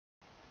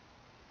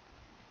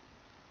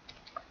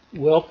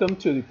Welcome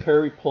to the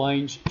Prairie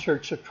Plains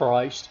Church of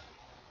Christ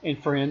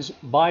and Friends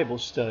Bible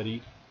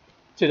Study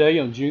today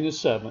on June the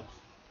 7th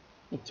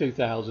of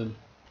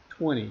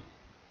 2020.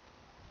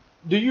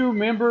 Do you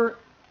remember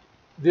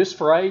this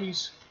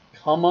phrase,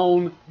 come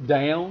on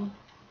down?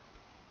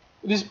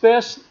 It is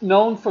best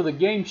known for the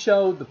game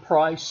show The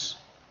Price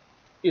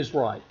is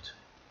Right.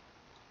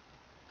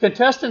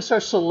 Contestants are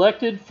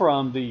selected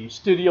from the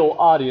studio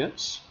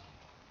audience,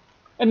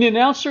 and the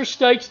announcer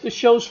states the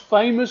show's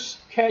famous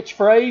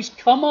catchphrase,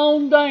 come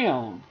on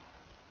down.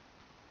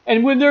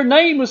 And when their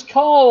name is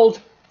called,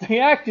 they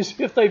act as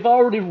if they've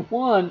already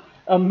won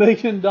 $1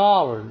 million.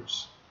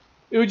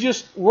 It was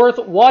just worth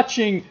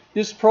watching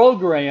this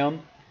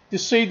program to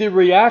see the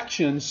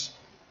reactions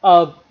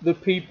of the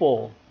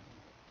people.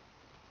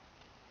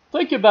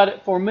 Think about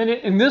it for a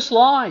minute. In this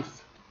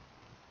life,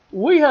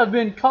 we have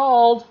been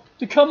called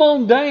to come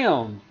on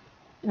down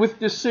with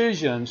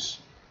decisions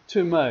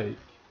to make.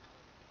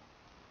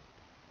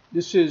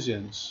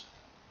 Decisions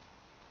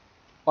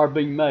are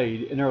being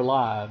made in our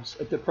lives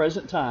at the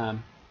present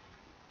time,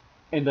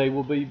 and they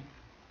will be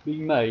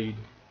made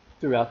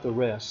throughout the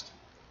rest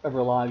of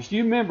our lives. Do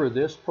you remember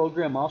this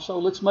program also?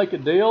 Let's make a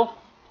deal.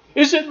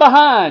 Is it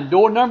behind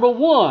door number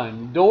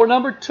 1, door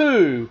number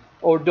 2,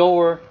 or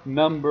door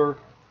number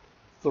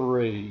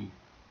 3?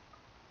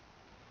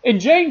 In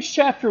James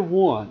chapter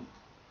 1,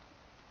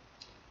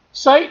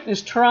 Satan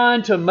is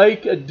trying to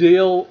make a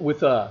deal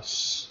with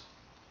us.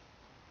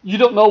 You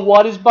don't know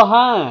what is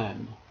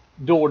behind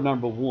door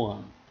number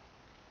 1.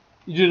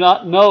 You do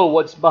not know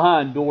what's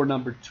behind door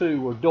number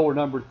 2 or door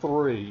number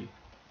 3.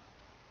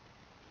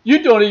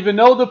 You don't even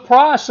know the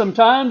price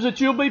sometimes that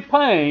you'll be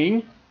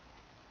paying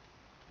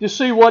to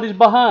see what is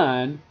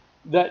behind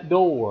that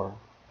door.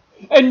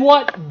 And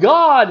what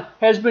God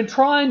has been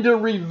trying to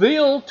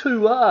reveal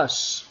to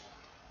us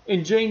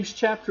in James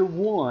chapter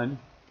 1,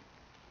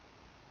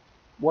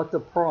 what the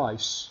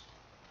price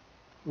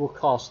will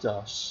cost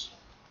us.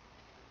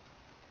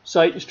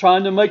 Satan's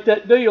trying to make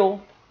that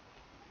deal.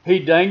 He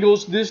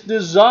dangles this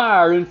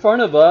desire in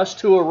front of us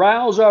to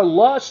arouse our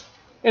lust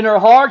in our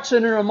hearts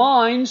and in our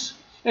minds.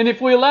 And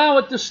if we allow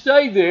it to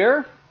stay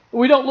there,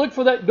 we don't look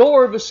for that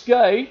door of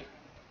escape,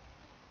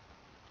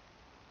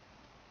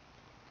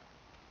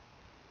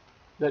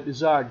 that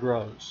desire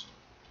grows.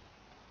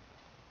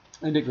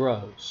 And it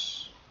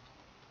grows.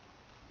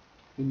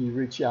 And you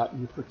reach out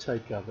and you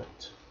partake of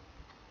it.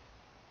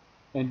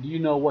 And do you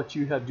know what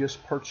you have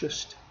just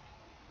purchased?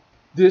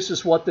 This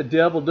is what the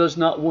devil does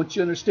not want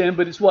you to understand,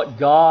 but it's what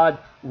God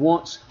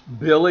wants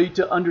Billy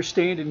to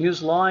understand in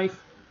his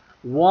life.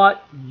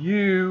 What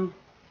you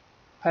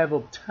have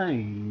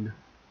obtained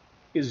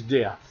is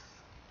death.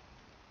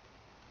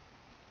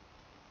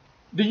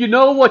 Do you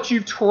know what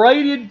you've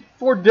traded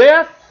for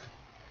death?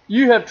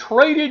 You have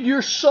traded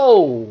your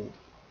soul.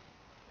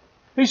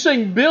 He's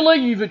saying, Billy,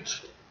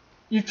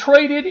 you've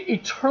traded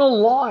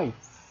eternal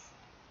life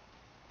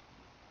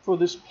for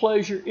this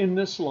pleasure in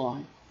this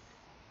life.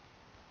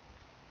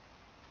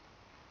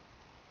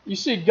 You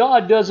see,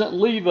 God doesn't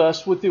leave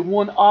us with the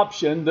one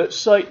option that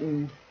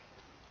Satan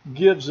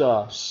gives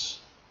us.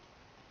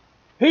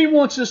 He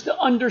wants us to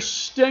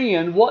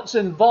understand what's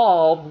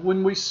involved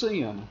when we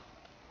sin.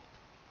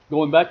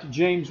 Going back to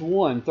James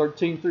 1,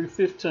 13 through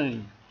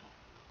 15.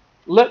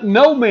 Let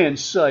no man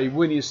say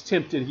when he is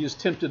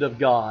tempted of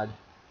God.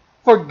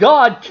 For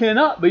God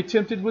cannot be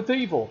tempted with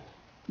evil,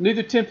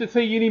 neither tempteth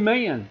he any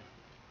man.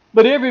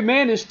 But every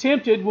man is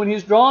tempted when he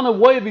is drawn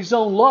away of his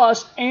own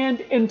lust and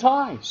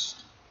enticed.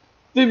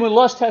 Then when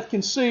lust hath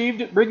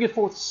conceived, it bringeth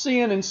forth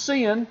sin, and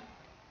sin,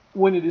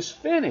 when it is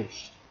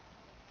finished,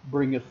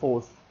 bringeth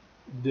forth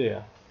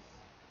death.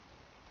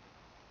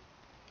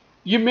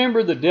 You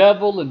remember the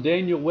devil and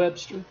Daniel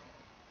Webster?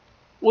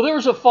 Well, there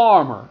was a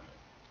farmer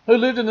who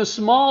lived in a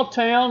small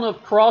town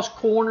of Cross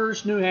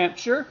Corners, New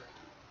Hampshire,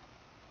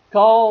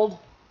 called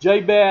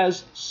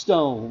Jabez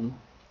Stone.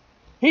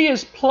 He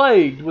is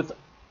plagued with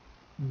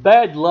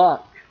bad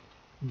luck,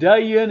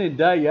 day in and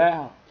day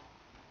out.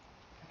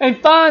 And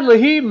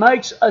finally, he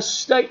makes a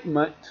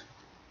statement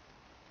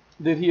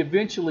that he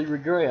eventually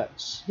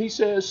regrets. He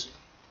says,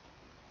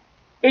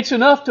 it's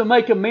enough to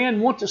make a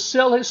man want to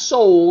sell his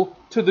soul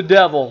to the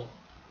devil.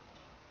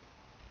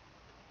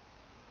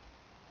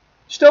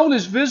 Stone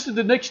is visited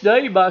the next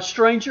day by a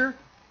stranger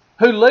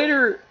who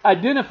later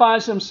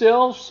identifies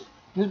himself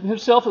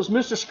as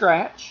Mr.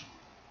 Scratch.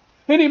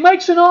 And he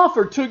makes an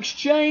offer to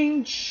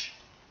exchange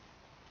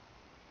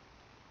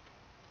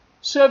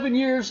 7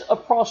 years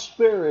of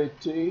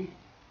prosperity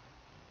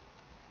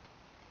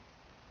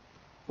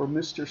for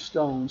Mr.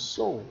 Stone's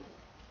soul.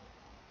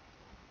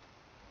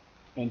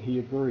 And he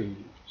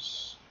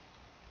agrees.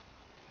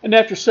 And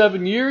after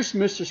 7 years,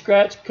 Mr.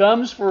 Scratch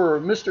comes for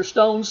Mr.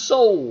 Stone's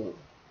soul.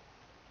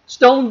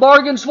 Stone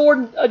bargains for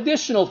an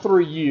additional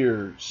 3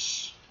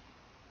 years.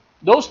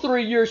 Those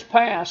 3 years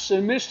pass,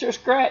 and Mr.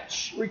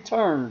 Scratch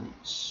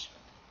returns.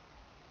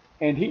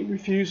 And he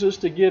refuses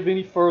to give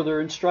any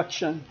further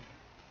instruction.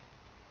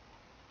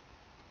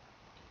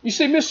 You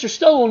see, Mr.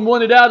 Stone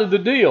wanted out of the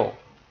deal.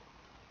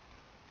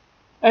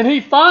 And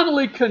he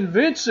finally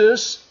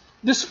convinces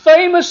this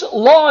famous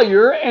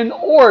lawyer and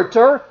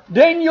orator,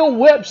 Daniel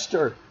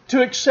Webster,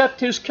 to accept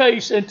his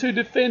case and to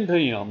defend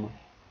him.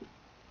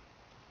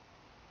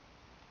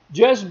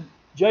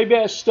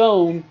 Jabez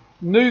Stone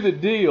knew the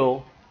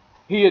deal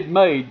he had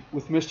made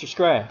with Mr.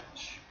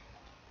 Scratch.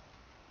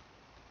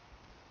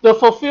 The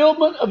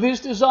fulfillment of his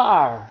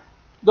desire,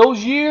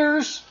 those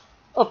years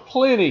of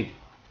plenty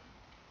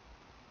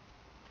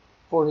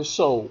for his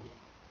soul.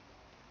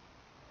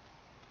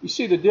 You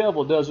see, the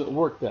devil doesn't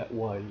work that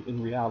way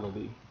in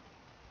reality.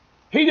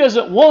 He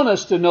doesn't want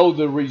us to know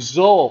the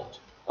result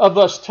of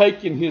us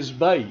taking his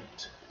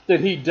bait that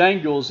he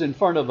dangles in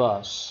front of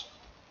us.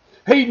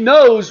 He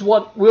knows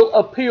what will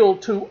appeal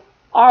to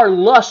our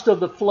lust of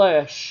the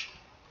flesh,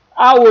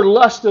 our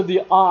lust of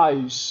the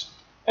eyes,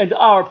 and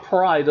our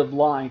pride of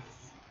life.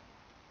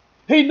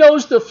 He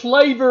knows the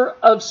flavor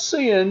of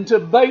sin to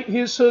bait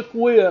his hook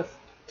with,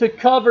 to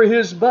cover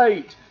his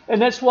bait.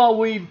 And that's why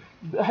we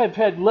have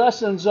had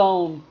lessons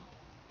on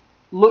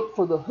look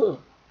for the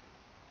hook.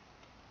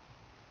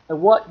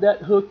 And what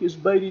that hook is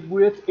baited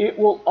with, it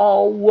will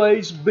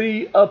always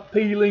be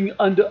appealing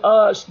unto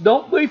us.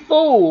 Don't be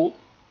fooled.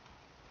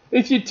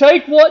 If you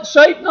take what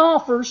Satan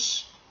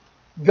offers,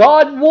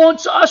 God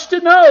wants us to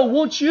know,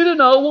 wants you to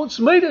know, wants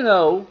me to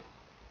know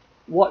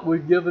what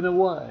we've given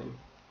away,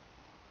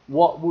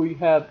 what we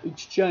have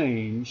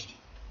exchanged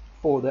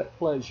for that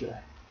pleasure.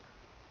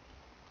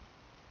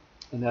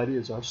 And that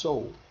is our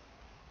soul.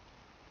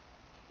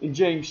 In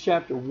James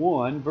chapter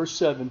 1, verse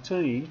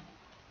 17,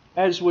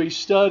 as we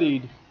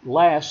studied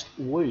last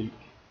week,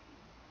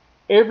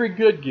 every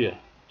good gift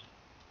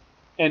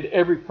and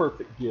every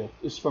perfect gift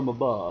is from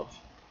above,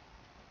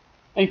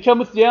 and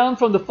cometh down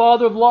from the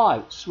Father of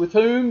lights, with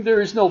whom there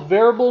is no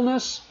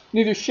variableness,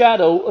 neither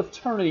shadow of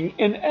turning.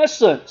 In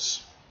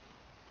essence,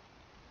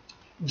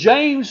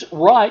 James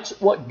writes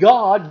what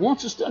God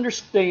wants us to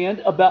understand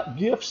about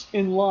gifts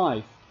in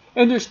life.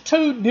 And there's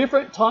two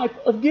different types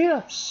of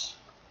gifts.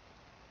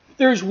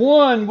 There's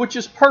one which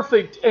is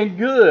perfect and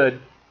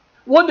good,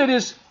 one that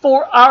is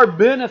for our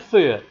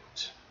benefit,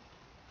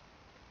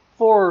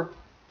 for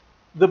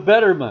the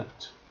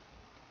betterment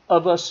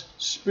of us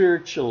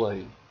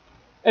spiritually.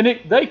 And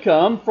they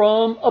come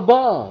from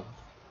above.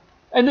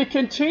 And they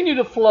continue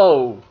to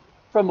flow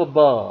from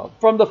above,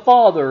 from the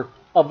Father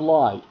of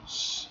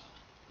lights.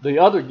 The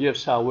other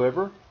gifts,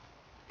 however,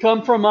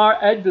 come from our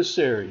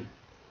adversary,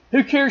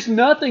 who cares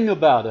nothing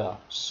about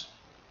us.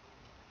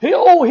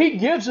 He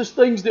gives us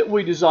things that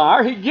we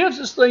desire. He gives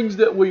us things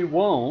that we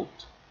want.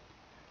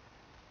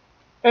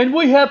 And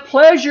we have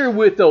pleasure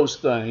with those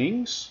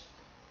things.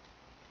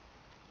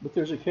 But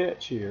there's a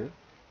catch here,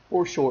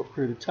 for a short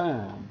period of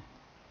time.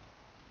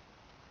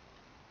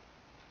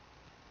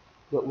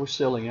 But we're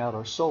selling out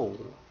our soul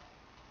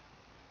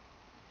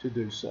to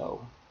do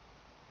so.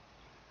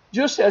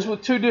 Just as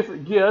with two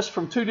different gifts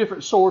from two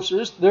different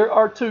sources, there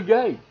are two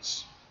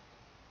gates.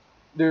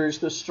 There's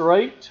the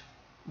straight,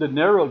 the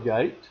narrow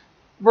gate,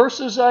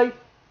 versus a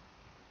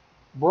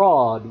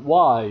broad,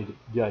 wide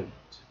gate.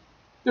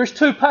 There's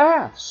two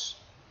paths.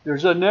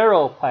 There's a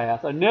narrow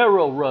path, a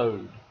narrow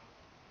road.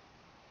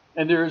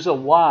 And there's a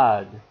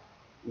wide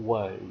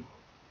way,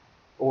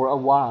 or a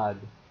wide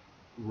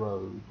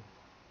road.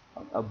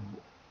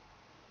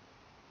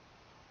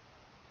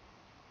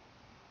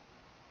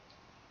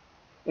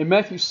 In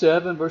Matthew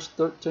 7, verse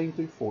 13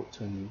 through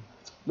 14,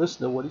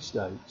 listen to what he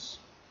states.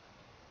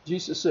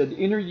 Jesus said,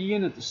 "Enter ye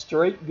in at the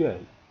strait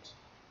gate.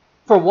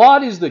 For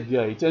wide is the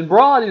gate, and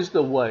broad is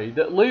the way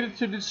that leadeth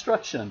to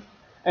destruction,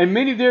 and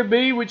many there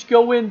be which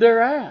go in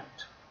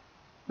thereat.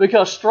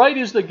 Because strait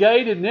is the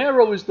gate, and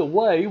narrow is the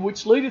way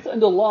which leadeth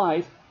unto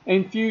life,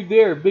 and few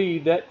there be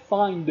that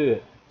find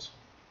it."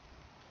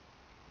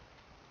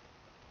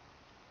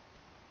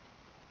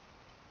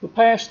 The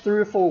past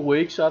 3 or 4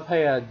 weeks, I've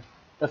had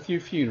a few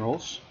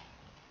funerals,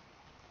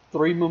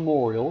 3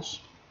 memorials.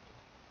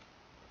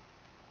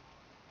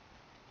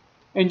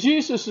 And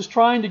Jesus is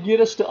trying to get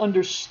us to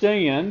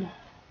understand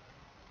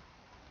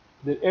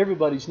that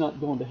everybody's not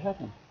going to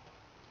heaven.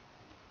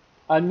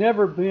 I've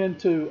never been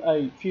to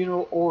a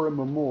funeral or a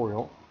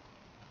memorial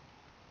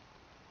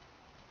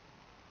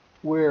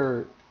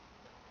where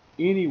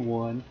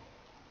anyone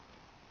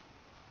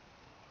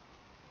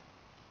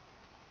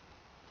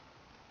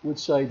would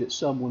say that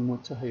someone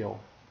went to hell.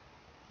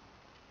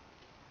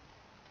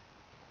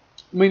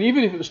 I mean,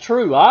 even if it was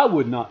true, I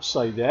would not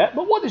say that.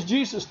 But what is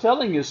Jesus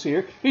telling us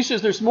here? He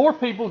says there's more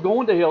people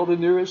going to hell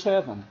than there is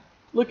heaven.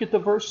 Look at the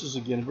verses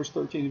again, verse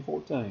 13 and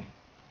 14.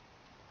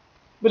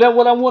 But now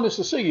what I want us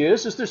to see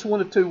is there's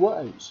one of two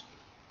ways.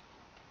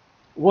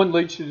 One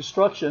leads to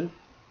destruction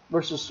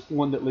versus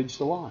one that leads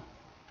to life.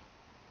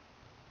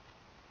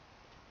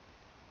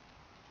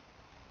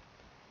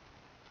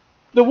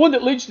 The one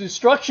that leads to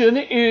destruction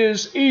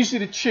is easy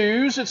to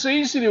choose. It's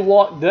easy to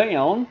walk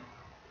down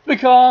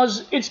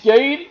because its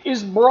gate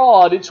is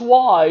broad, it's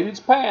wide, its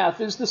path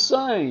is the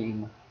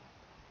same.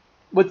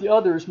 But the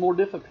other is more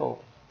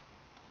difficult.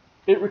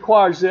 It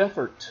requires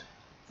effort,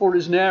 for it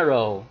is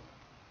narrow.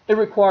 It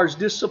requires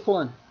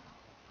discipline.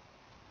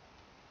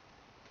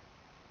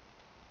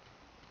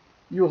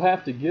 you'll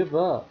have to give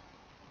up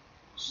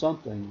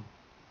something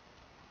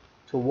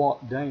to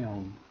walk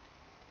down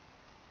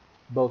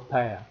both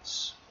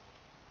paths.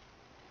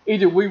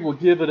 Either we will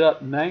give it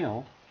up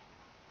now,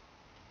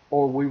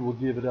 or we will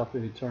give it up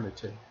in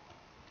eternity.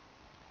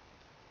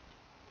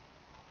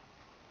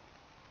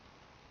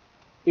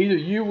 Either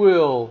you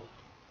will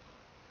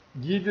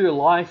give your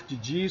life to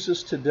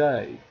Jesus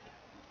today,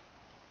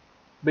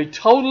 be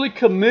totally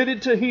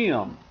committed to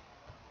Him,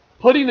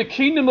 putting the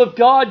kingdom of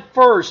God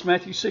first,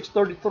 Matthew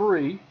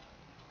 6:33,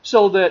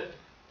 so that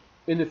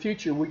in the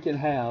future we can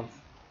have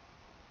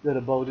that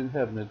abode in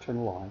heaven,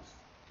 eternal life.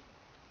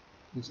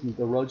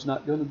 The road's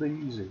not going to be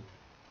easy.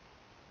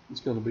 It's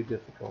going to be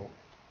difficult.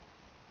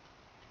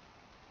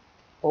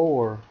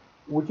 Or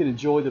we can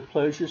enjoy the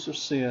pleasures of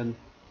sin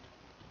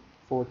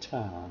for a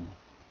time,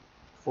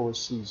 for a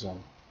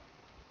season.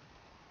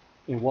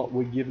 And what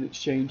we give in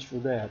exchange for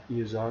that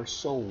is our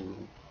soul.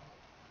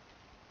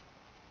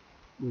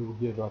 We will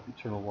give up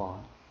eternal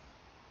life.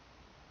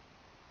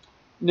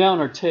 Now in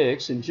our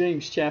text, in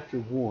James chapter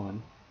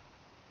 1,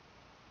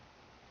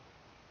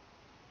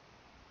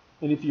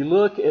 and if you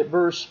look at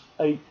verse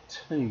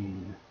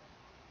 18,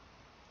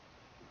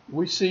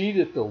 we see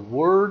that the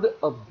Word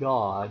of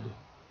God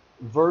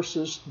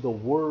versus the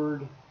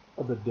word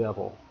of the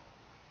devil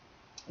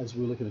as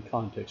we look at the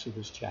context of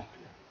this chapter.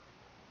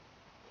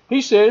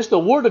 He says the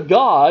Word of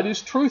God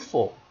is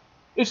truthful.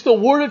 It's the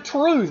word of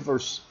truth,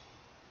 verse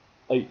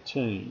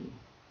 18.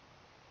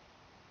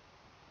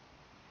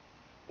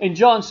 In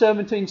John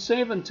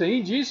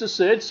 17:17, Jesus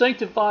said,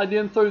 sanctify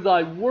them through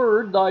thy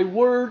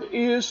word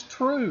is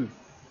truth.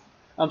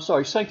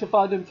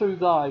 Sanctify them through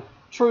thy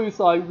truth,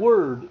 thy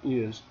word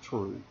is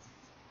truth.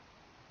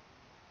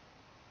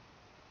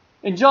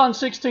 In John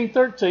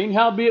 16:13,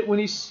 howbeit when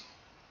he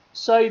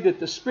say that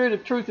the Spirit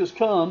of truth is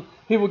come,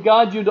 He will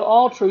guide you into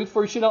all truth,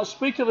 for He shall not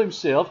speak of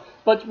Himself,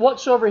 but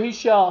whatsoever He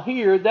shall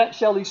hear, that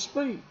shall He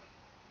speak.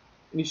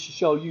 And He shall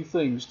show you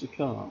things to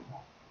come.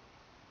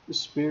 The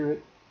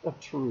Spirit of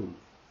truth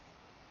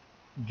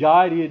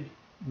guided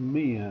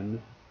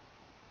men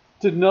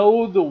to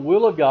know the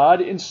will of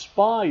God,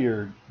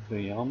 inspired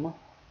them.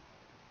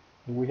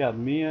 And we have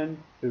men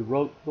who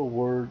wrote the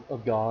Word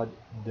of God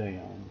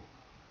down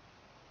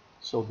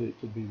so that it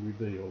could be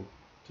revealed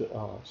to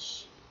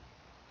us.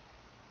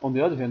 On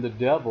the other hand, the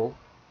devil,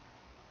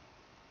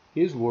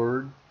 his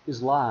word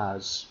is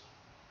lies.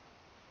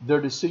 They're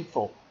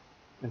deceitful,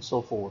 and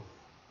so forth.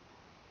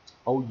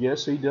 Oh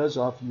yes, he does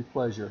offer you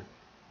pleasure.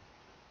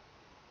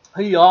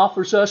 He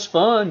offers us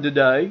fun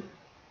today.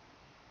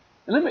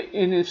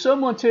 And if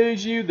someone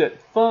tells you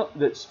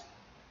that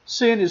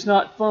sin is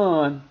not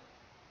fun,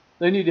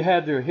 they need to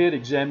have their head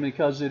examined,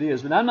 because it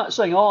is. But I'm not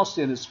saying all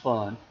sin is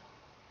fun.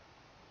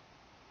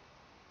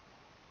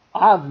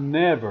 I've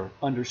never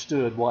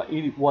understood what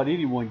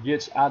anyone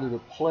gets out of the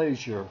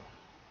pleasure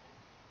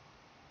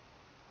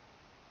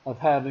of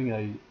having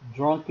a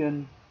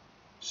drunken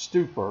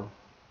stupor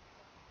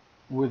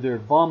where they're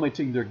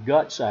vomiting their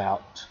guts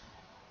out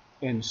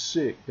and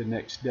sick the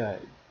next day.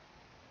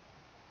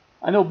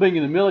 I know being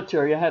in the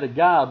military, I had a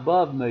guy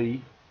above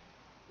me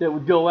that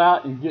would go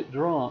out and get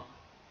drunk,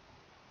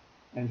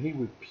 and he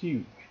would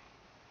puke,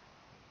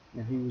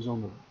 and he was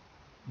on the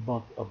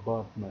bunk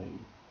above me.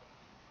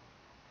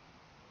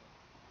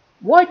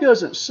 Why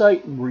doesn't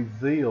Satan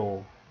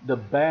reveal the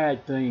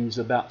bad things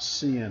about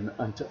sin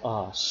unto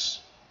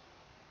us?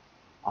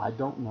 I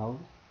don't know.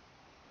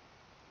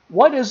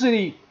 Why doesn't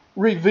he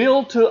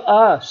reveal to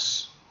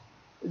us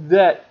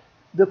that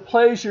the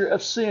pleasure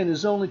of sin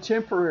is only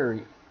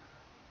temporary?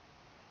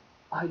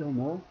 I don't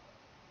know.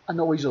 I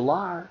know he's a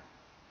liar.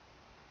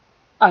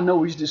 I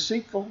know he's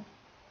deceitful.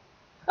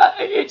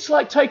 It's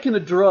like taking a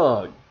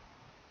drug.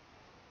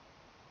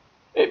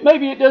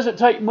 Maybe it doesn't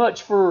take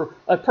much for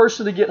a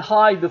person to get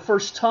high the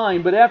first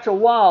time, but after a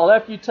while,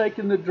 after you've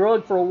taken the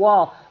drug for a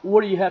while,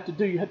 what do? You have to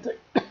take,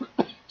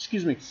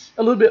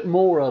 a little bit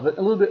more of it,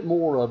 a little bit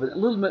more of it, a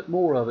little bit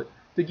more of it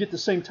to get the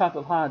same type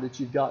of high that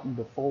you've gotten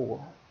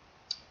before.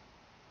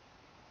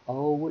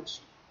 Oh, it's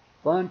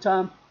fun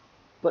time,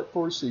 but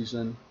for a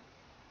season.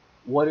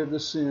 Whatever the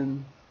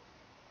sin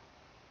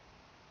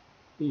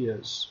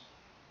is,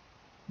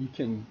 you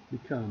can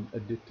become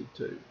addicted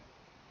to.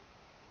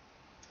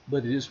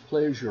 But it is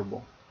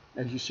pleasurable,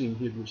 as you see in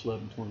Hebrews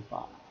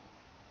 11:25.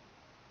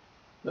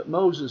 But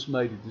Moses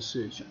made a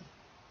decision.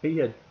 He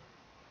had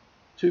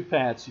two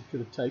paths he could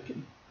have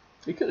taken.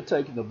 He could have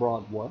taken the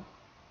broad way.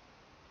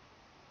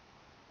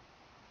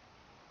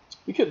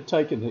 He could have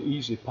taken the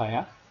easy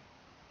path,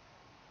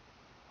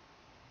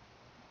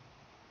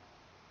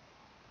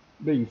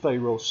 being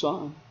Pharaoh's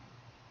son.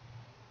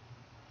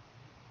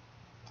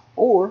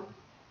 Or,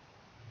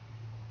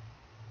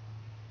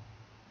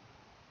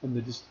 and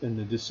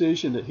the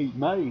decision that he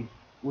made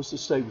was to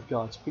stay with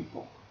God's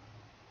people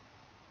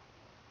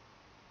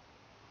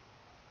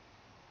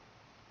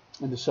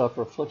and to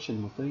suffer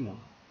affliction with them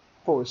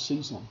for a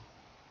season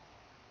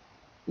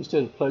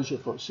instead of pleasure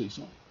for a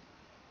season,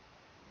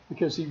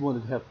 because he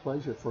wanted to have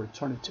pleasure for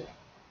eternity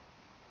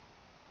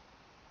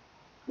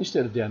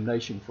instead of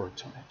damnation for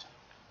eternity.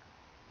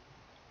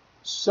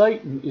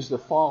 Satan is the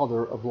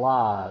father of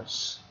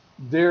lies.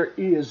 There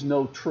is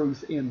no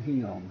truth in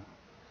him.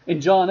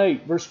 In John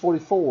 8, verse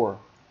 44,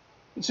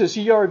 it says,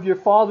 "Ye are of your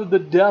father the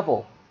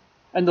devil,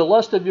 and the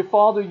lust of your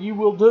father you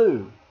will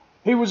do.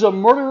 He was a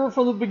murderer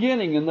from the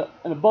beginning, and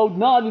abode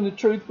not in the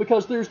truth,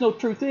 because there is no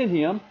truth in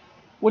him.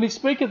 When he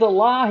speaketh a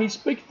lie, he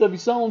speaketh of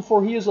his own,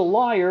 for he is a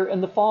liar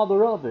and the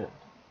father of it."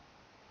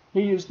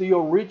 He is the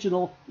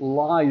original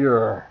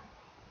liar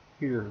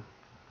here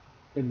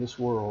in this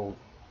world.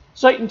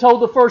 Satan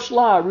told the first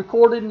lie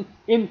recorded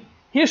in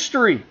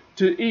history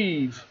to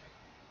Eve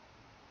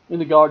in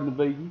the Garden of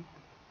Eden.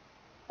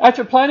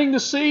 After planting the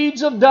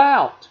seeds of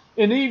doubt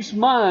in Eve's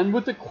mind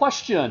with the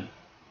question,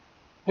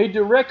 he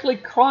directly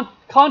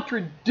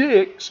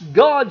contradicts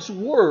God's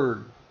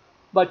word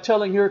by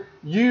telling her,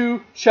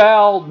 "You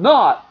shall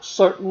not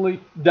certainly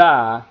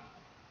die,"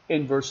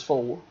 in verse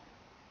 4.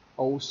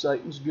 Oh,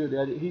 Satan's good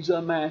at it. He's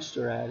a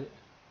master at it.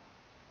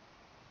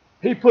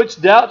 He puts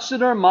doubts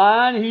in our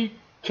mind. He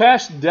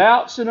casts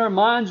doubts in our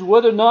minds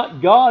whether or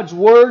not God's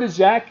word is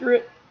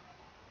accurate,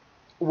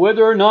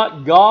 whether or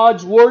not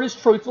God's word is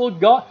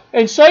truthful.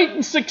 And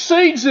Satan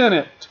succeeds in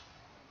it.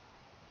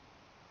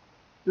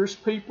 There's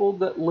people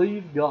that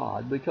leave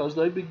God because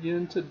they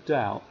begin to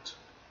doubt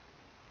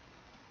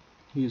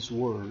His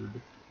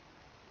word.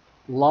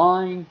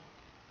 Lying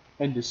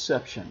and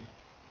deception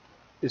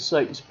is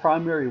Satan's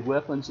primary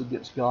weapons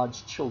against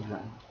God's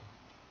children.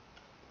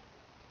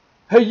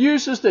 He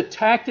uses the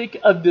tactic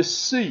of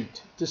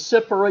deceit to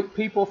separate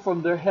people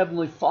from their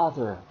Heavenly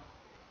Father.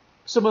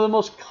 Some of the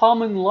most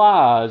common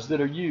lies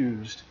that are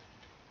used: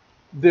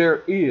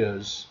 there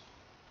is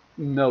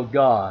no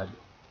God.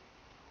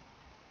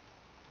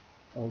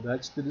 Oh,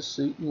 that's the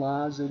deceit and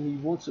lies that he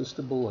wants us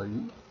to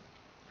believe.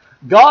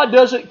 God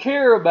doesn't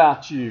care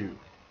about you.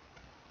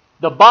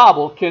 The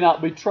Bible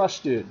cannot be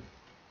trusted.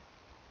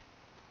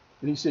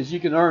 And he says you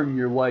can earn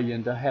your way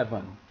into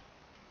heaven.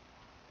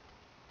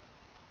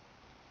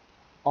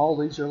 All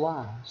these are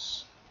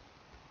lies.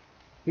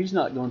 He's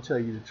not going to tell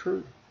you the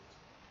truth.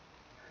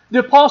 The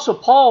Apostle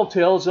Paul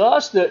tells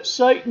us that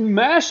Satan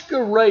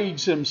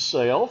masquerades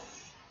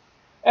himself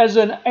as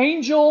an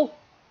angel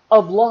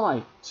of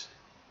light.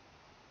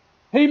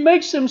 He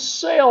makes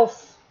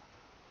himself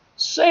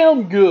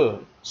sound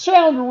good,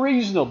 sound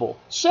reasonable,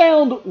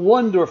 sound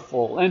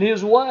wonderful in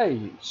his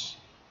ways.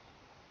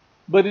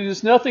 But it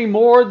is nothing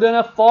more than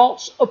a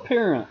false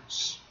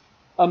appearance,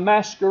 a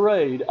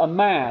masquerade, a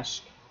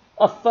mask,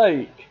 a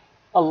fake,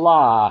 a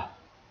lie.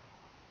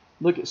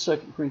 Look at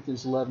 2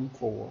 Corinthians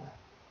 11:4.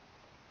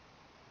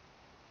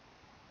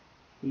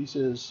 He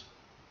says,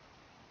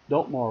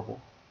 "Don't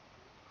marvel,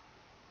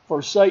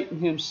 for Satan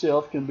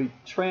himself can be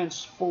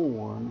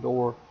transformed,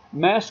 or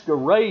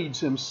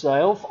masquerades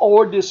himself,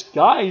 or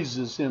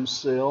disguises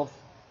himself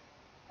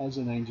as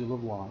an angel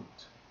of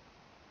light."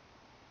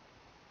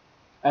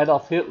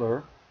 Adolf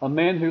Hitler, a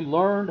man who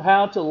learned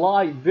how to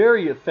lie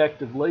very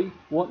effectively,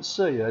 once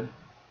said,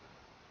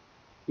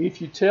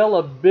 "If you tell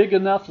a big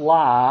enough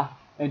lie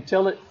and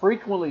tell it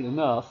frequently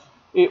enough,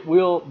 it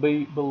will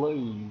be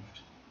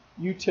believed.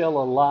 You tell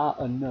a lie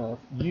enough,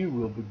 you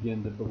will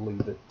begin to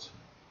believe it.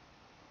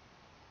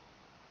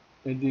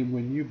 And then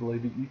when you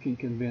believe it, you can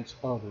convince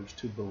others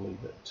to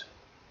believe it."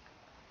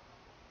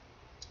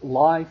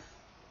 Life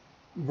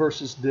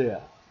versus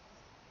death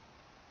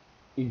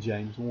in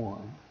James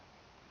 1.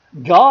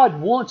 God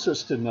wants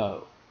us to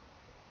know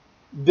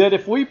that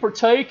if we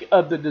partake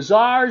of the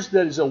desires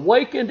that is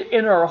awakened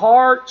in our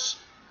hearts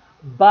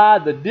by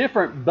the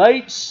different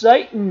baits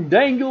Satan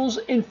dangles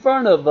in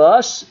front of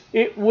us,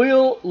 it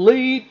will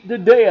lead to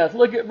death.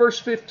 Look at verse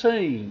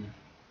 15.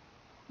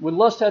 "When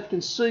lust hath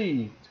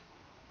conceived,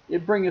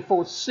 it bringeth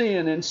forth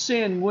sin, and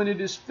sin, when it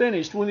is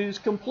finished, when it is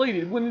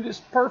completed, when it is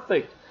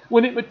perfect,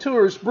 when it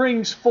matures,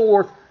 brings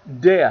forth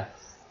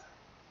death."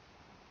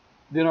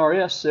 Then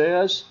R.S.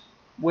 says,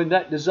 when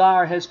that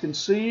desire has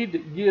conceived,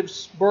 it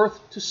gives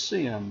birth to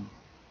sin.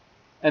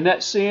 And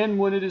that sin,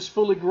 when it is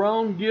fully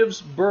grown,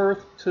 gives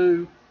birth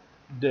to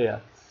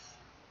death.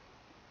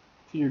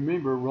 If you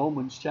remember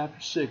Romans chapter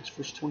 6,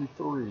 verse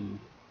 23,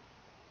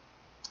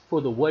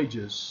 "For the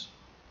wages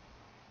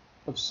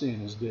of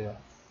sin is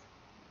death."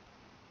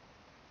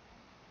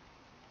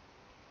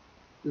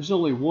 There's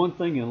only one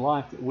thing in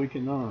life that we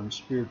can earn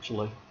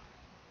spiritually,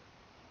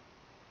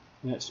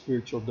 and that's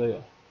spiritual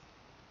death.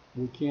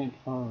 We can't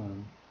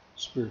earn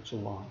spiritual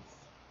life,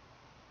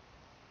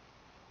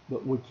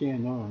 but we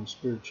can earn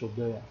spiritual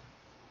death.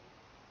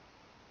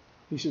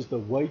 He says the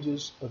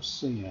wages of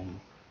sin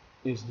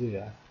is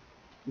death.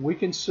 We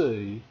can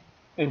see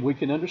and we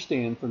can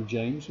understand from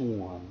James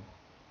 1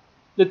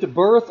 that the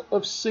birth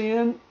of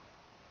sin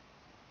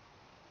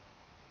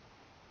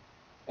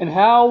and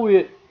how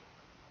it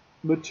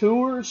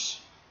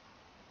matures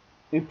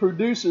and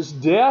produces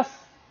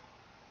death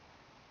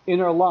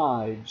in our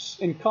lives.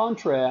 In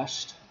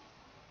contrast,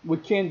 we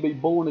can be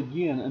born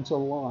again unto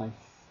life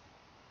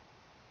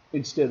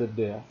instead of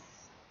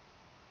death.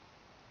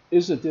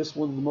 Isn't this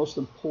one of the most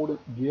important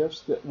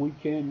gifts that we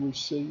can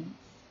receive?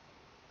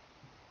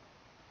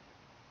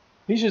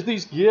 He says,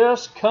 these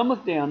gifts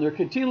cometh down. They're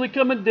continually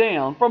coming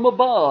down from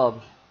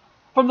above,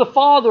 from the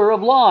Father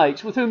of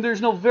lights, with whom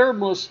there's no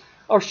variableness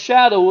or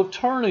shadow of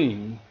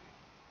turning.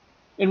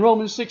 In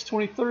Romans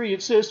 6:23,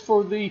 it says,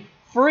 for the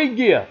free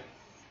gift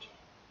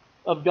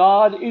of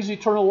God is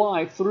eternal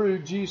life through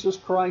Jesus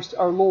Christ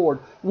our Lord.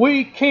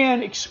 We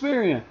can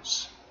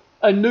experience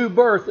a new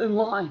birth in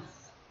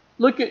life.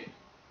 Look at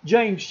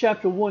James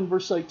chapter 1,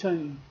 verse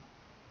 18.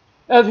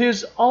 Of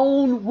His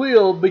own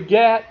will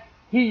begat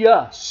He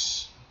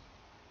us.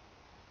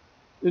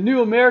 The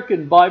New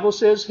American Bible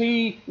says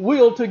He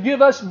willed to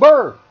give us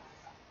birth.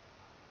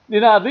 The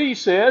NIV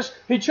says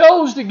He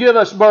chose to give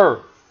us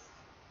birth.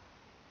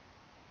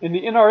 And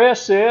the NRS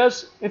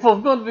says,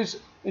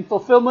 in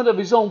fulfillment of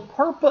His own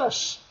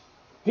purpose,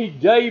 He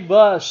gave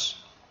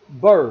us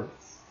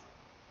birth.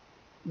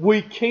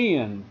 We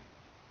can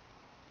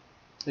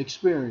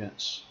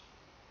experience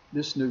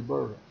this new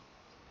birth.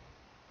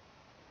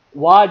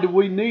 Why do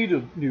we need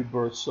a new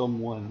birth,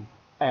 someone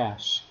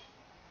asked.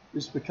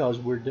 It's because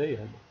we're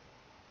dead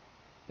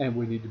and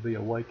we need to be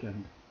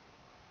awakened.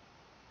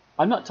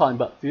 I'm not talking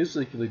about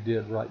physically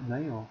dead right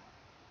now.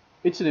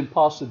 It's an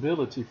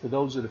impossibility for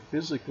those that are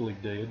physically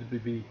dead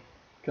to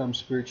become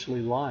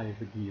spiritually alive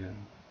again.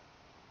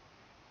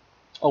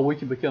 Oh, we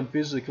can become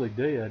physically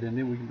dead, and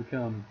then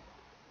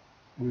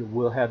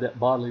we'll have that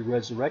bodily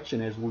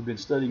resurrection, as we've been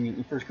studying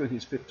in 1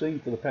 Corinthians 15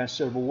 for the past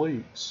several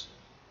weeks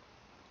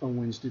on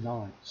Wednesday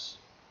nights.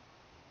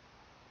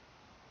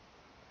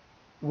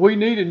 We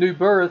need a new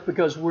birth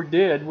because we're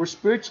dead. We're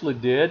spiritually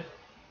dead.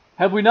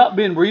 Have we not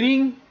been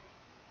reading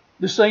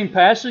the same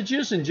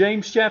passages in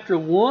James chapter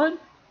 1?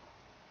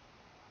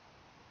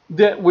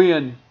 That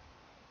when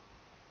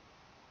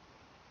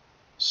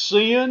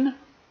sin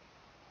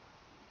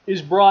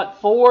is brought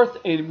forth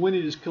and when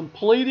it is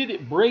completed,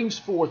 it brings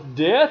forth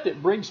death.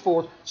 It brings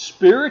forth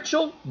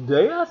spiritual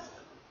death.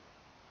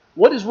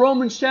 What does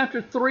Romans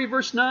chapter 3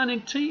 verse 9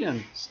 and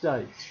 10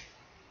 state?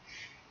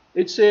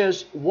 It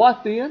says,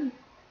 what then?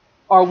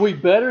 Are we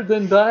better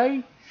than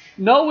they?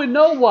 No, in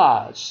no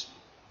wise.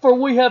 For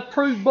we have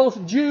proved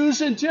both Jews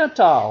and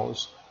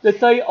Gentiles that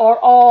they are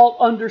all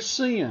under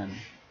sin.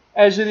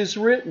 As it is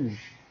written,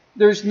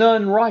 there's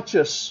none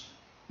righteous,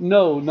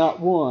 no, not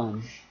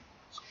one.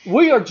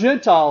 We are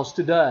Gentiles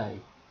today.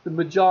 The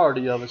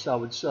majority of us, I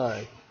would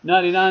say.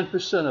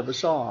 99% of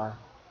us are.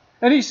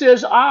 And he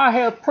says,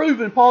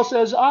 Paul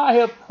says, I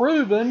have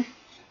proven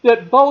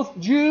that both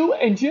Jew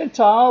and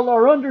Gentile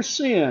are under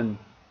sin.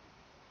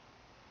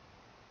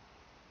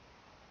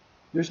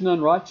 There's none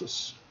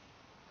righteous.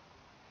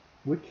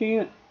 We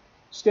can't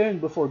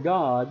stand before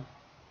God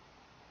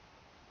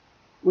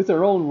with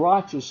our own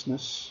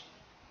righteousness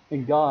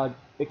and God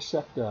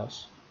accept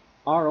us.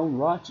 Our own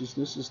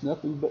righteousness is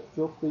nothing but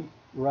filthy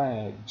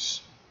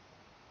rags.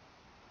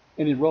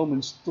 And in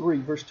Romans 3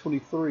 verse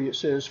 23 it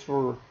says,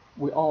 for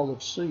we all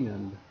have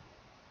sinned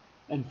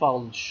and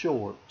fallen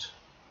short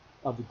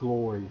of the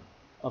glory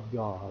of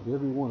God.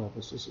 Every one of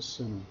us is a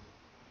sinner.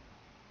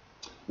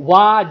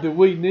 Why do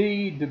we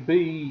need to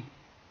be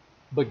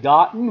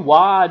begotten?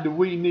 Why do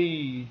we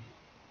need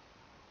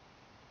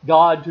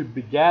God to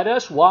begat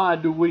us? Why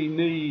do we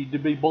need to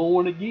be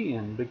born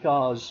again?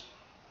 Because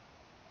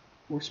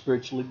we're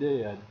spiritually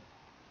dead.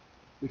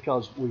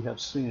 Because we have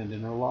sinned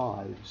in our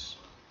lives.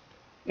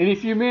 And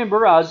if you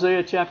remember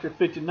Isaiah chapter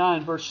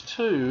 59 verse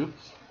 2,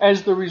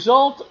 as the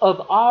result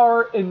of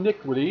our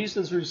iniquities,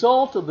 as a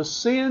result of the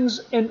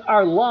sins in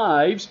our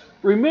lives,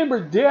 remember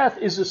death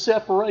is a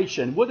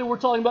separation. Whether we're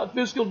talking about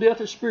physical death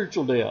or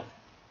spiritual death.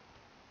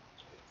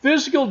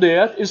 Physical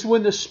death is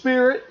when the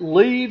spirit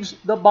leaves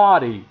the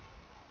body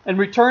and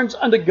returns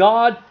unto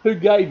God who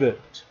gave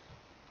it.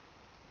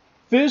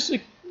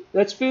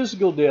 That's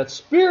physical death.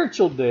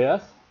 Spiritual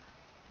death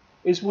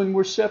is when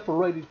we're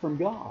separated from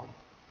God.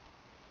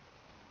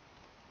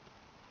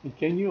 And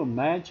can you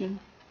imagine,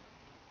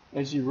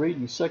 as you read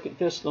in 2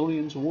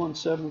 Thessalonians 1,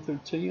 7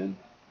 through 10,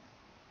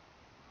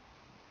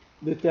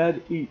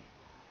 that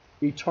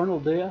eternal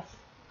death,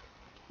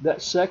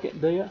 that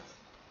second death,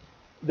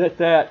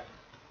 that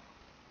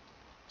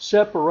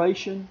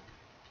separation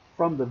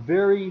from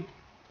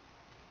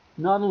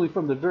not only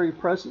from the very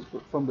presence,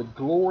 but from the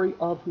glory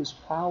of His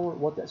power,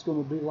 what that's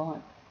going to be like,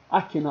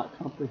 I cannot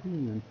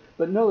comprehend.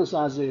 But notice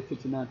Isaiah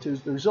 59:2,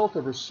 as the result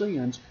of our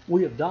sins,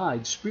 we have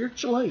died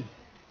spiritually.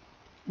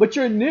 But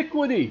your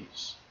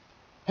iniquities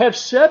have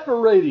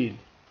separated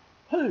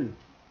who?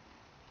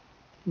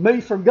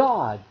 Me from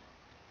God.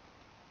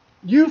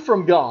 You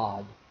from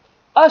God.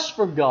 Us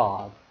from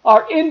God.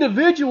 Our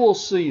individual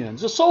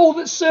sins. The soul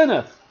that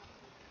sinneth,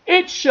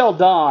 it shall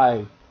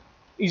die.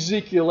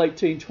 Ezekiel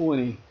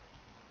 18:20.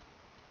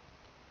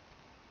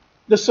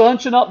 The Son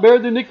shall not bear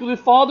the iniquity of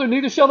the Father,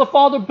 neither shall the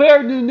Father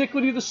bear the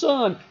iniquity of the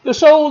Son. The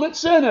soul that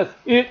sinneth,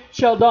 it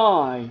shall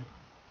die.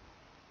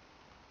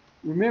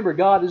 Remember,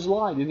 God is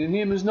light, and in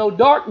Him is no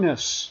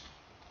darkness.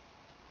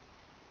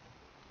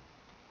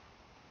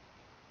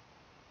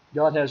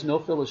 God has no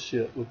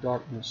fellowship with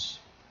darkness.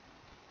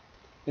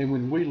 And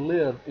when we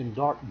live in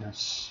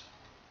darkness,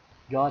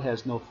 God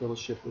has no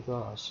fellowship with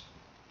us.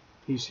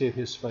 He's hid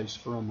his face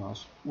from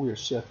us. We are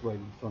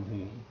separated from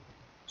him.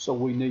 So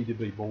we need to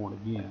be born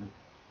again.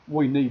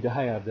 We need to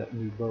have that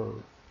new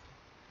birth.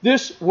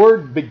 This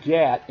word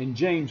begat in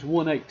James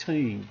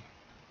 1:18,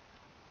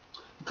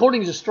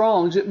 according to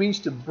Strong's, it means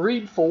to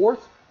breed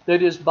forth,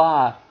 that is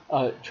by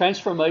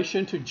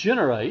transformation to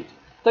generate.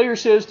 Thayer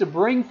says to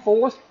bring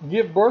forth,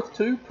 give birth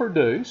to,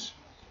 produce.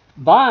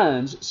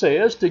 Vines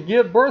says to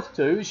give birth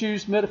to is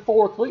used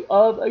metaphorically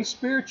of a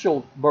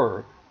spiritual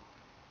birth.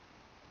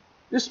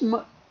 This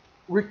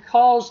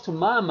recalls to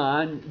my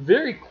mind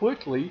very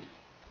quickly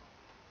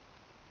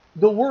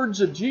the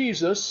words of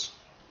Jesus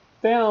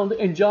found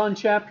in John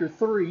chapter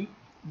 3,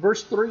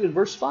 verse 3 and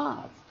verse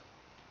 5.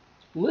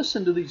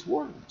 Listen to these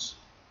words.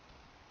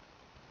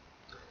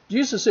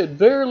 Jesus said,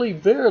 "Verily,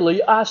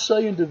 verily, I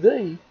say unto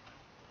thee,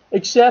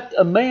 except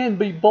a man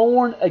be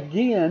born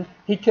again,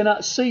 he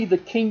cannot see the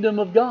kingdom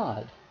of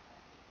God."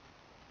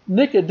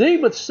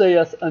 Nicodemus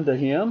saith unto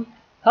him,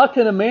 "How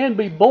can a man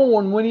be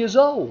born when he is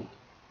old?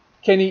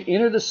 Can he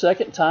enter the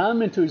second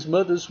time into his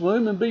mother's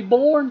womb and be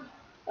born?"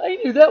 He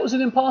knew that was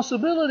an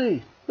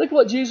impossibility. Look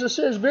what Jesus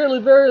says, "Verily,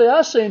 verily,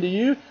 I say unto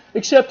you,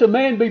 except a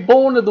man be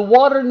born of the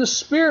water and the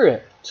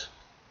Spirit,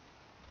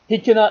 he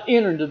cannot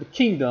enter into the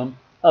kingdom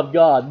of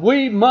God."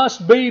 We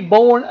must be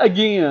born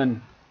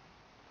again.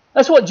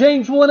 That's what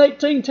James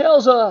 1:18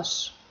 tells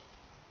us.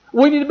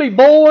 We need to be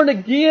born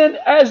again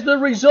as the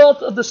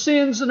result of the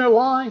sins in our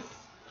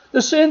life.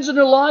 The sins in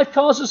our life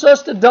causes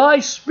us to die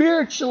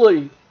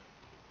spiritually.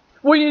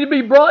 We need to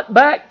be brought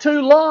back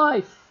to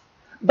life.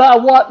 By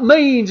what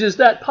means is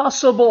that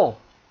possible?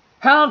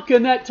 How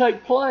can that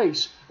take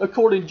place?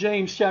 According to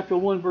James chapter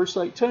 1, verse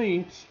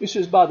 18, it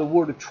says, by the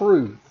word of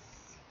truth.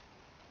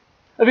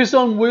 Of his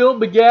own will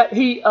begat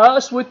he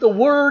us with the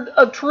word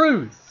of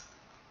truth.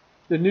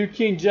 The New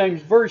King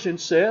James Version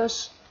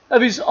says,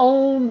 of his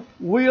own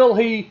will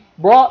he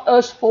brought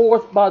us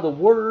forth by the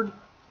word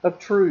of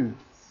truth.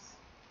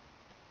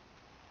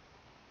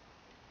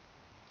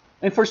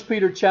 In 1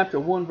 Peter chapter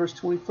 1, verse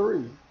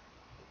 23,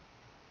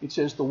 it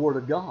says the word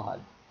of God.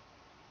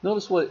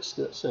 Notice what it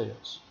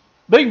says.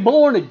 Being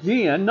born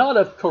again, not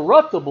of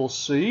corruptible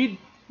seed,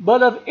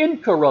 but of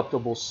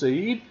incorruptible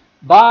seed,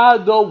 by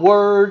the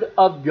word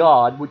of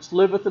God, which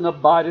liveth and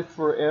abideth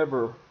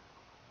forever.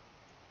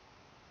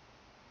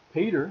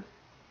 Peter,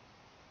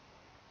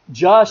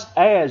 just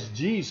as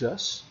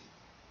Jesus,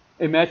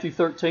 in Matthew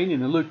 13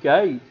 and in Luke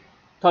 8,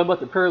 talking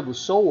about the parable of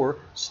the sower,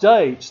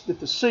 states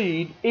that the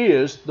seed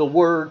is the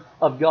word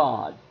of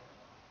God.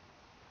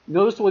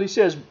 Notice what he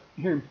says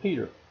here in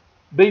Peter.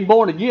 Being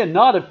born again,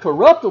 not of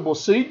corruptible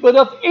seed, but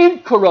of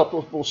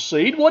incorruptible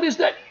seed. What is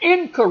that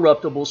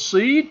incorruptible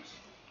seed?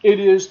 It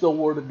is the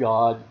word of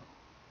God,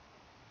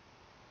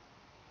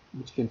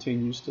 which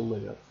continues to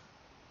live.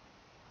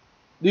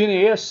 The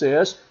NAS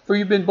says, for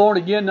you've been born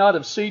again not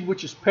of seed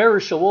which is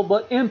perishable,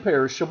 but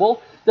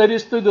imperishable, that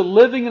is through the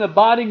living and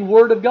abiding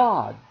word of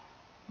God.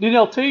 The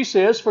NLT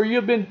says, for you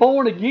have been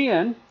born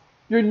again.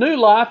 Your new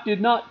life did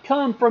not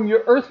come from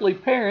your earthly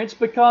parents,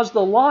 because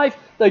the life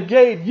they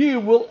gave you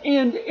will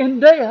end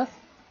in death.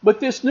 But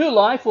this new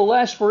life will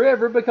last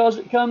forever, because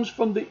it comes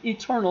from the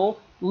eternal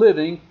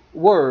living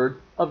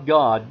word of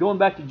God. Going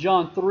back to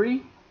John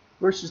 3,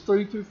 verses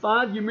 3 through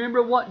 5, you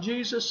remember what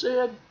Jesus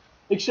said?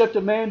 Except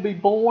a man be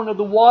born of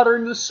the water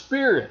and the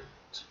Spirit,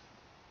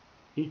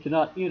 he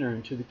cannot enter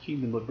into the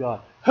kingdom of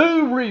God.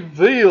 Who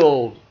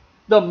revealed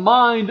the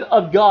mind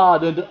of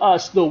God unto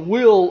us, the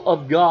will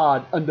of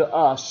God unto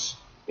us?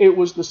 It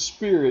was the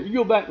Spirit. You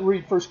go back and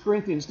read 1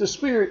 Corinthians. The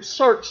Spirit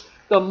searched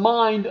the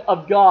mind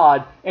of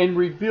God and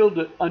revealed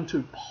it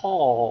unto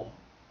Paul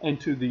and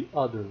to the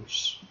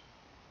others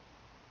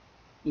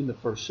in the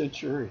first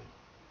century.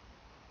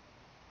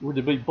 We're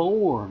to be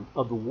born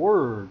of the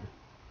Word.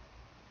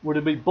 We're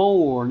to be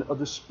born of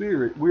the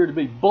Spirit. We're to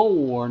be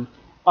born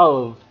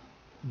of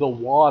the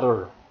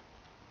water,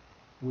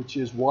 which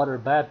is water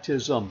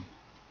baptism.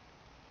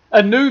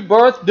 A new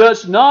birth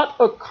does not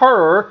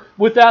occur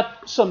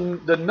without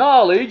the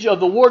knowledge of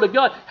the Word of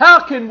God. How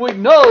can we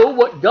know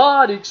what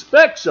God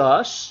expects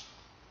us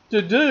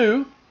to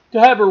do to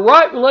have a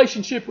right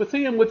relationship with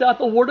Him without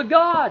the Word of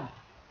God?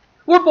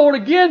 We're born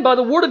again by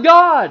the Word of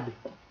God,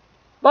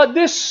 by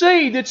this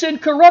seed that's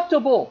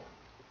incorruptible,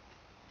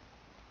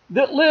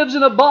 that lives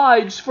and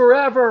abides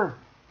forever.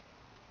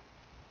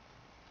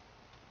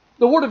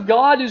 The Word of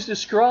God is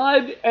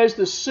described as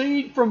the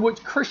seed from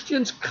which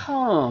Christians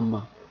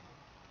come.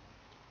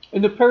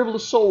 In the parable of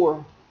the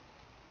sower,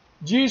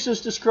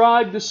 Jesus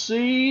described the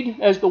seed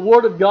as the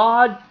Word of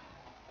God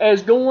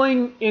as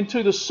going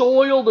into the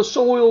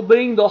soil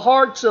being the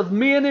hearts of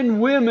men and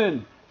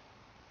women.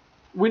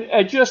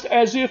 Just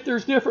as if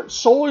there's different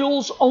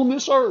soils on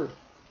this earth.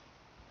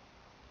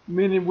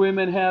 Men and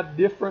women have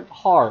different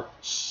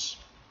hearts.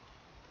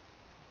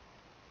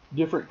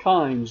 Different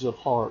kinds of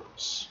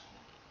hearts.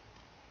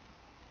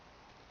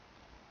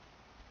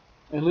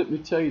 And let me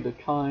tell you, the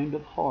kind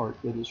of heart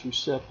that is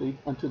receptive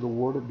unto the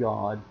Word of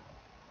God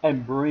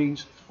and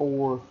brings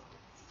forth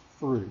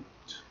fruit,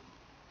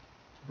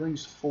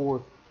 brings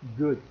forth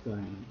good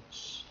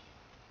things,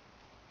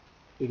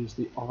 It is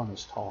the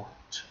honest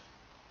heart.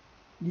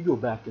 You go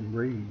back and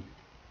read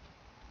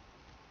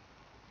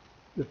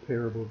the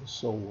parable of the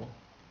sower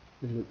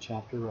in Luke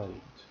chapter 8.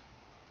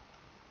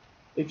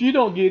 If you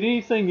don't get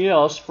anything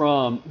else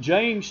from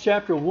James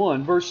chapter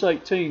 1, verse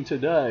 18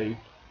 today,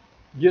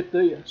 get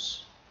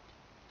this.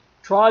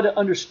 Try to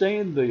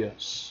understand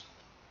this.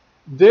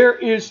 There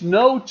is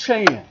no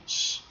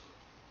chance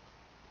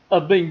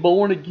of being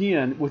born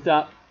again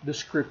without the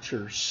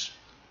Scriptures.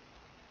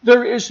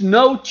 There is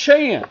no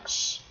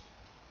chance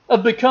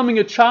of becoming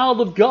a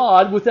child of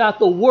God without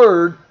the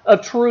Word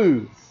of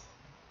truth.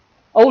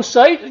 Oh,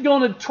 Satan's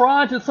going to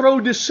try to throw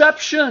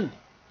deception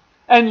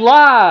and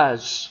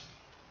lies,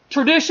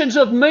 traditions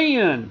of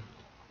men,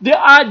 the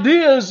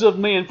ideas of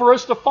men for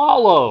us to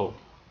follow.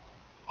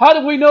 How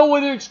do we know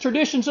whether it's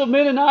traditions of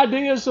men and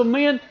ideas of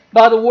men?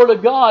 By the Word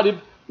of God. Let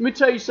me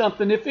tell you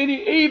something.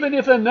 Even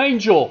if an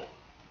angel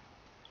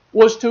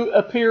was to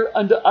appear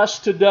unto us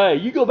today,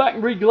 you go back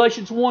and read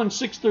Galatians 1,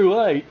 6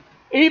 through 8,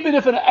 even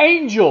if an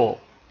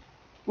angel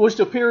was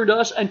to appear to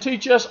us and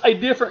teach us a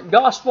different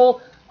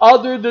gospel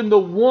other than the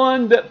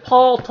one that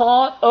Paul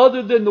taught,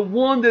 other than the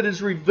one that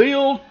is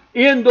revealed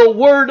in the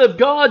Word of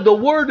God, the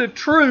Word of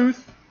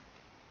truth,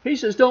 he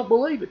says, don't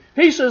believe it.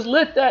 He says,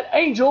 let that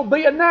angel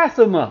be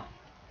anathema.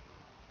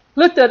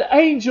 Let that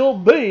angel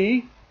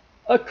be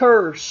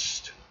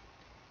accursed.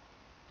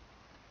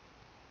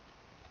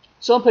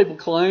 Some people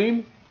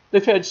claim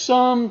they've had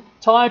some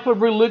type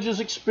of religious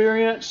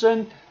experience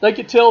and they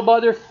could tell by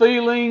their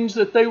feelings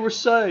that they were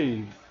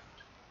saved.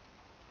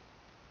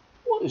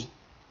 What is,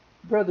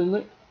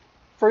 brethren,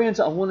 friends,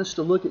 I want us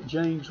to look at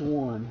James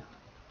 1.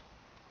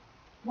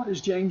 What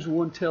does James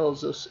 1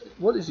 tells us?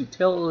 What does he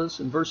tell us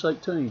in verse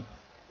 18?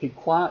 He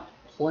quite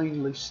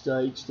plainly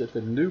states that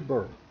the new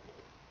birth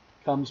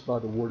comes by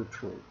the word of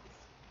truth.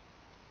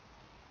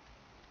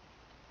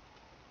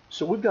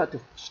 So we've got to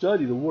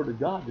study the Word of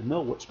God to know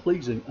what's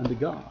pleasing unto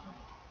God.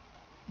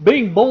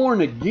 Being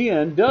born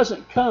again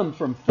doesn't come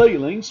from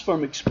feelings,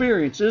 from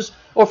experiences,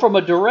 or from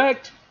a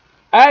direct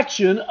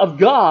action of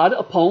God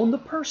upon the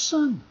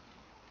person.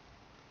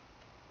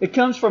 It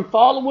comes from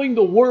following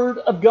the Word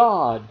of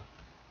God,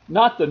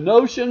 not the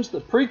notions, the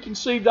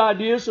preconceived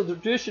ideas or the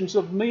traditions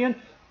of men.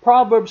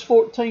 Proverbs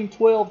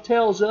 14:12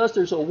 tells us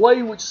there's a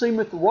way which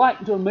seemeth right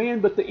unto a man,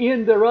 but the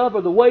end thereof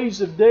are the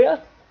ways of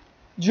death.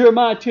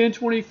 Jeremiah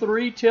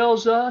 10:23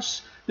 tells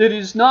us that it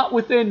is not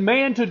within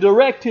man to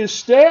direct his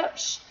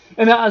steps.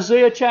 In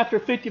Isaiah chapter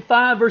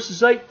 55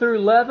 verses 8 through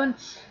 11,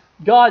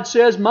 God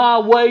says, my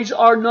ways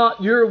are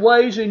not your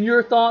ways and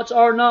your thoughts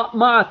are not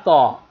my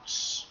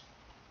thoughts.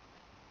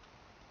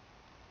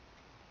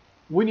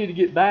 We need to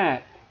get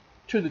back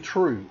to the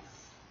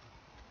truth.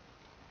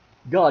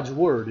 God's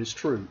Word is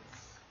truth.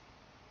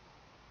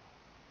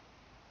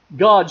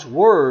 God's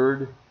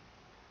Word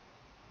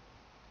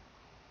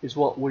is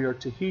what we are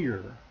to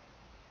hear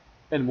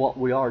and what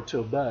we are to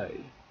obey.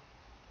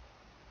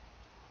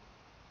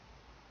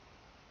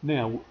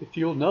 Now, if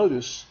you'll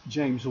notice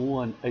James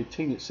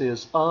 1:18, it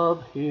says,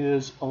 of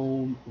His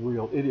own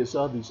will. It is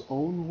of His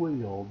own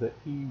will that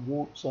He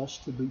wants us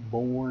to be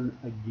born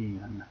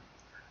again.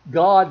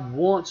 God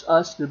wants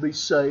us to be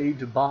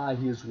saved by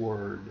His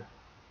Word.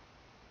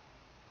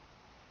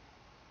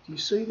 Do you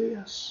see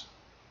this?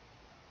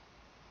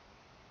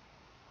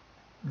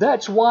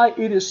 That's why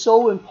it is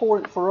so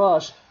important for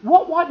us.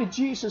 Why did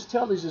Jesus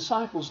tell His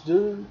disciples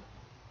do?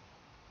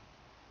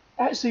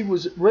 As He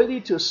was ready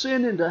to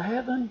ascend into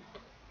heaven,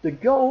 to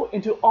go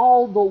into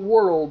all the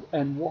world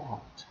and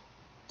what?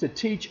 To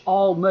teach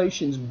all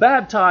nations,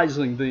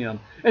 baptizing them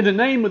in the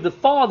name of the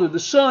Father, the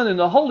Son, and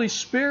the Holy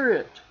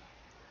Spirit.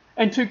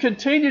 And to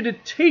continue to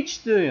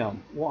teach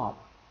them what?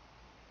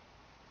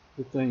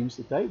 The things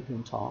that they've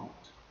been taught.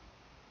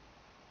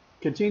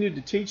 Continue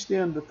to teach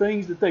them the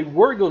things that they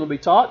were going to be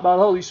taught by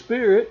the Holy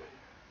Spirit,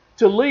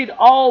 to lead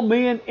all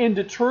men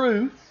into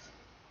truth.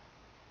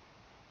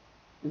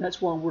 And that's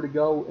why we're to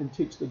go and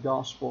teach the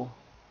gospel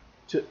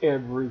to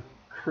every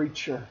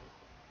creature.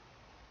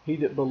 He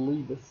that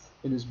believeth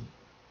and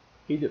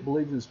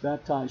is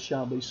baptized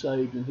shall be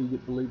saved, and he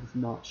that believeth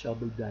not shall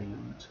be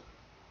damned.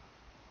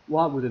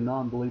 Why would a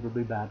non-believer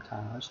be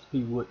baptized?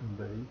 He wouldn't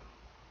be.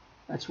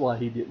 That's why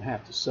he didn't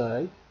have to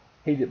say,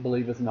 he that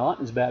believeth not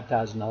and is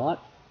baptized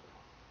not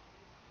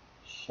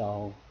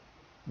shall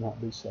not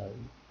be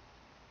saved.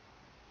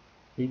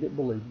 He that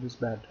believeth and is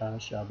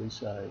baptized shall be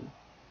saved.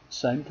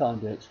 Same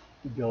context,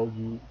 go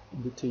ye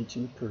to teach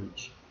and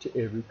preach to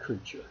every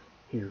creature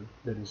here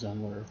that is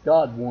on earth.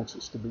 God wants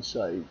us to be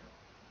saved.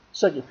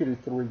 2 Peter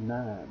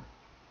 3:9.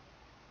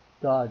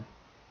 God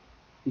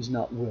is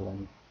not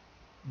willing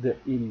that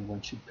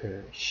anyone should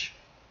perish,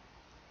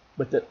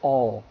 but that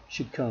all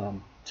should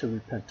come to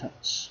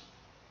repentance.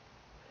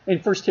 In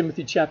 1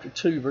 Timothy chapter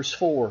 2, verse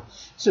 4, it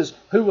says,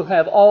 who will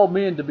have all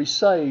men to be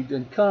saved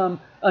and come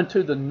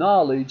unto the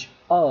knowledge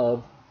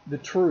of the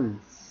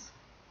truth.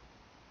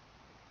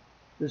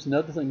 There's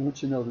another thing I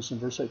want you to notice in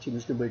verse 18.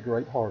 There's going to be a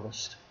great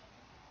harvest.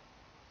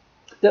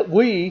 That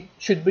we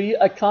should be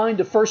a kind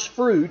of first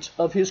fruits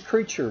of His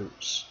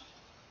creatures.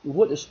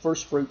 What does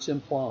first fruits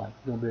imply?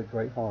 It's going to be a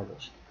great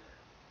harvest.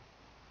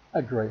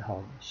 A great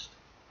harvest.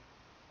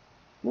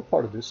 We're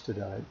part of this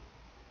today.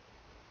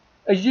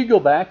 As you go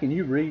back and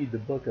you read the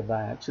book of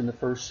Acts in the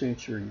first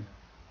century,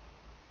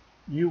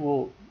 you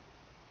will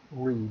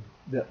read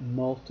that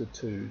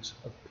multitudes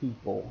of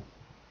people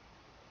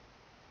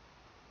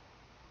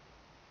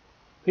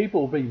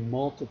being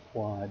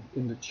multiplied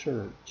in the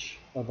church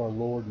of our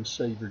Lord and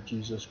Savior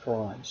Jesus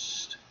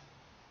Christ.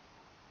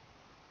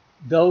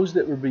 Those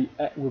that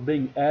were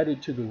being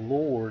added to the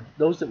Lord,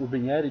 those that were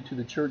being added to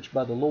the church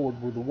by the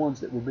Lord were the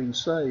ones that were being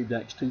saved,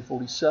 Acts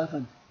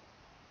 2:47.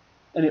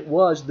 And it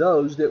was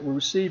those that were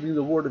receiving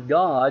the Word of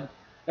God,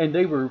 and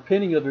they were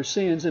repenting of their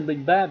sins and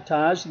being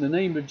baptized in the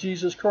name of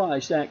Jesus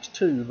Christ, Acts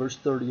 2, verse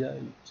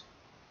 38.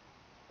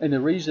 And the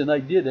reason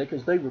they did that,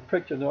 because they were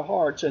pricked in their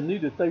hearts and knew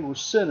that they were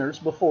sinners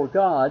before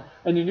God,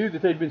 and they knew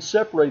that they'd been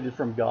separated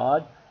from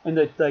God, and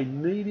that they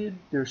needed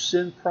their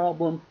sin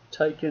problem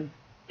taken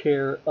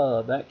care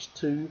of. Acts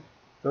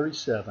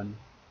 2:37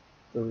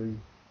 through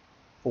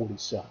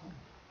 47.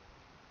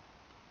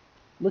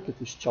 Look at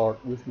this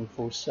chart with me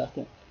for a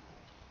second.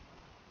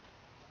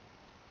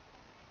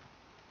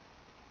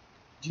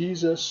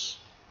 Jesus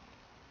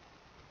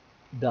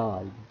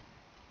died.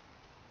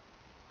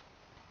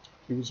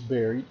 He was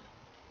buried.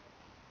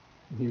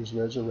 And he was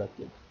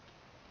resurrected.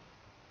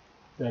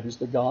 That is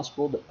the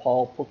gospel that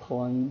Paul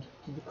proclaimed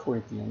to the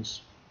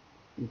Corinthians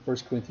in 1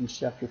 Corinthians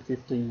chapter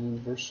 15,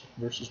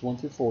 verses 1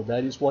 through 4.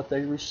 That is what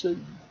they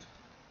received.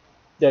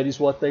 That is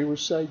what they were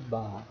saved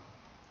by,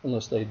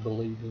 unless they had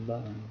believed in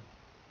vain.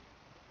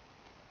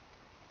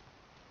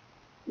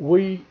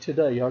 We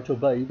today are to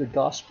obey the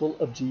gospel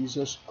of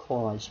Jesus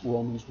Christ,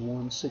 Romans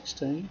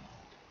 1:16.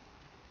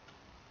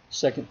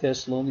 2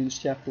 Thessalonians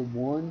chapter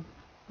 1,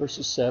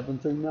 verses 7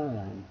 through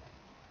 9.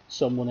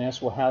 Someone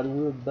asked, well, how do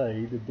we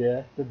obey the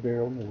death, the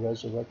burial, and the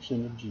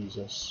resurrection of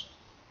Jesus?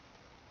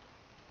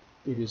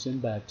 It is in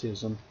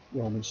baptism,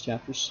 Romans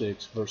chapter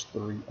 6, verse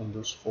 3 and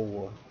verse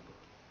 4.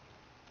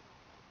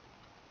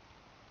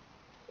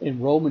 In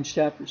Romans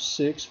chapter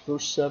 6,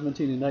 verse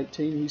 17 and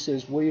 18, he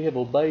says, we have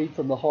obeyed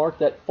from the heart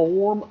that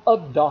form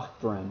of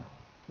doctrine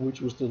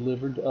which was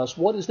delivered to us.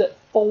 What is that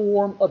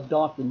form of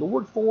doctrine? The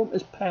word form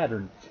is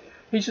pattern.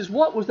 He says,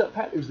 what was that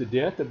pattern? It was the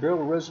death, the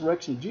burial, and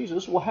resurrection of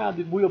Jesus. Well, how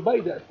did we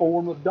obey that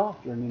form of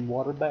doctrine in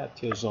water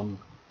baptism?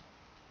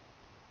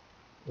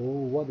 Oh,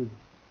 what did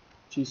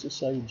Jesus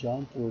say in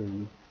John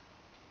 3?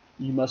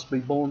 You must be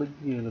born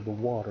again of the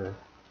water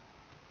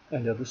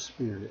and of the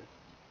Spirit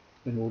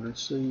in order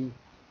to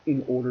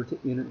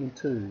enter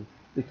into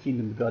the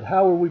kingdom of God.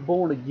 How are we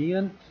born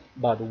again?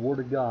 By the Word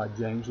of God,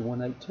 James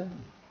 1:18.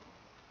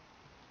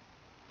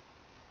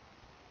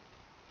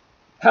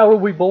 How are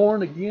we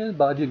born again?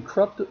 By the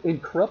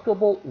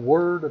incorruptible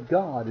Word of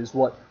God, is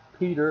what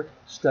Peter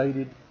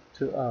stated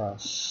to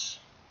us.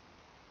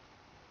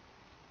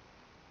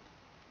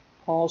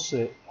 Paul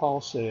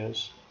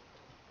says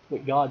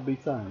that God be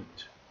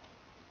thanked.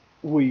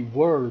 We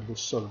were the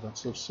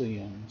servants of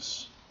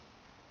sins.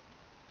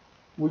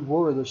 We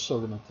were the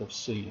servants of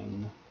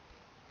sin.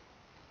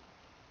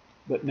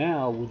 But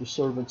now we're the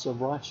servants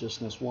of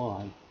righteousness.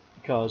 Why?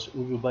 Because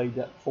we've obeyed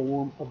that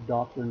form of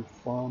doctrine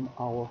from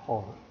our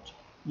heart.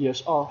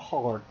 Yes, our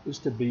heart is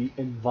to be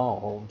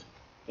involved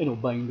in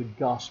obeying the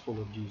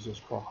gospel of Jesus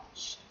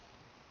Christ.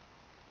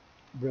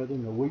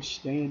 Brethren, are we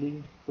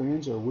standing,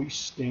 friends, are we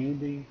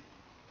standing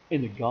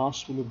in the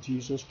gospel of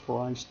Jesus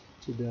Christ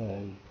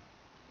today?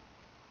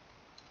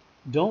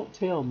 Don't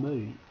tell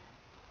me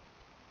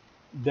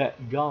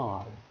that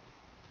God,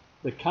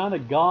 the kind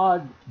of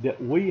God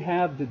that we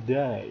have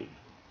today,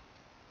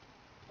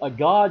 a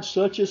God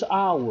such as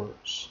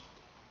ours,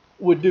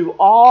 would do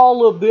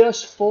all of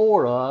this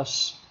for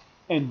us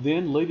and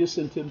then lead us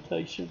in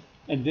temptation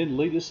and then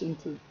lead us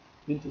into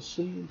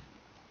sin?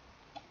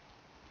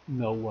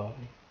 No way.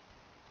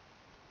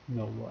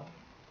 No way.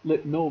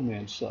 Let no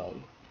man say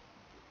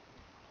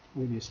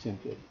when he is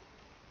tempted,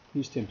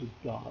 he's tempted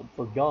God.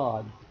 For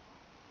God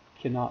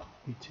cannot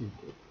be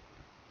tempted,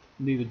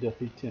 neither doth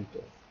he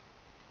tempteth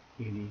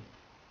any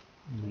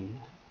man.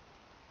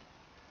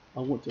 I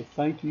want to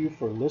thank you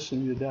for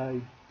listening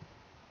today.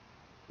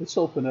 Let's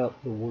open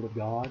up the Word of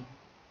God.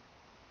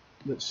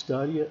 Let's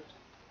study it.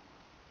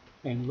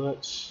 And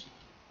let's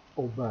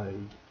obey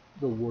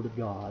the Word of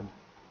God.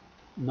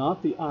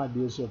 Not the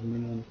ideas of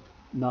men,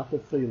 not the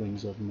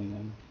feelings of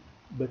men,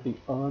 but the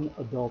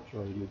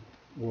unadulterated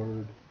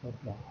Word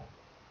of God.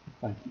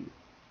 Thank you.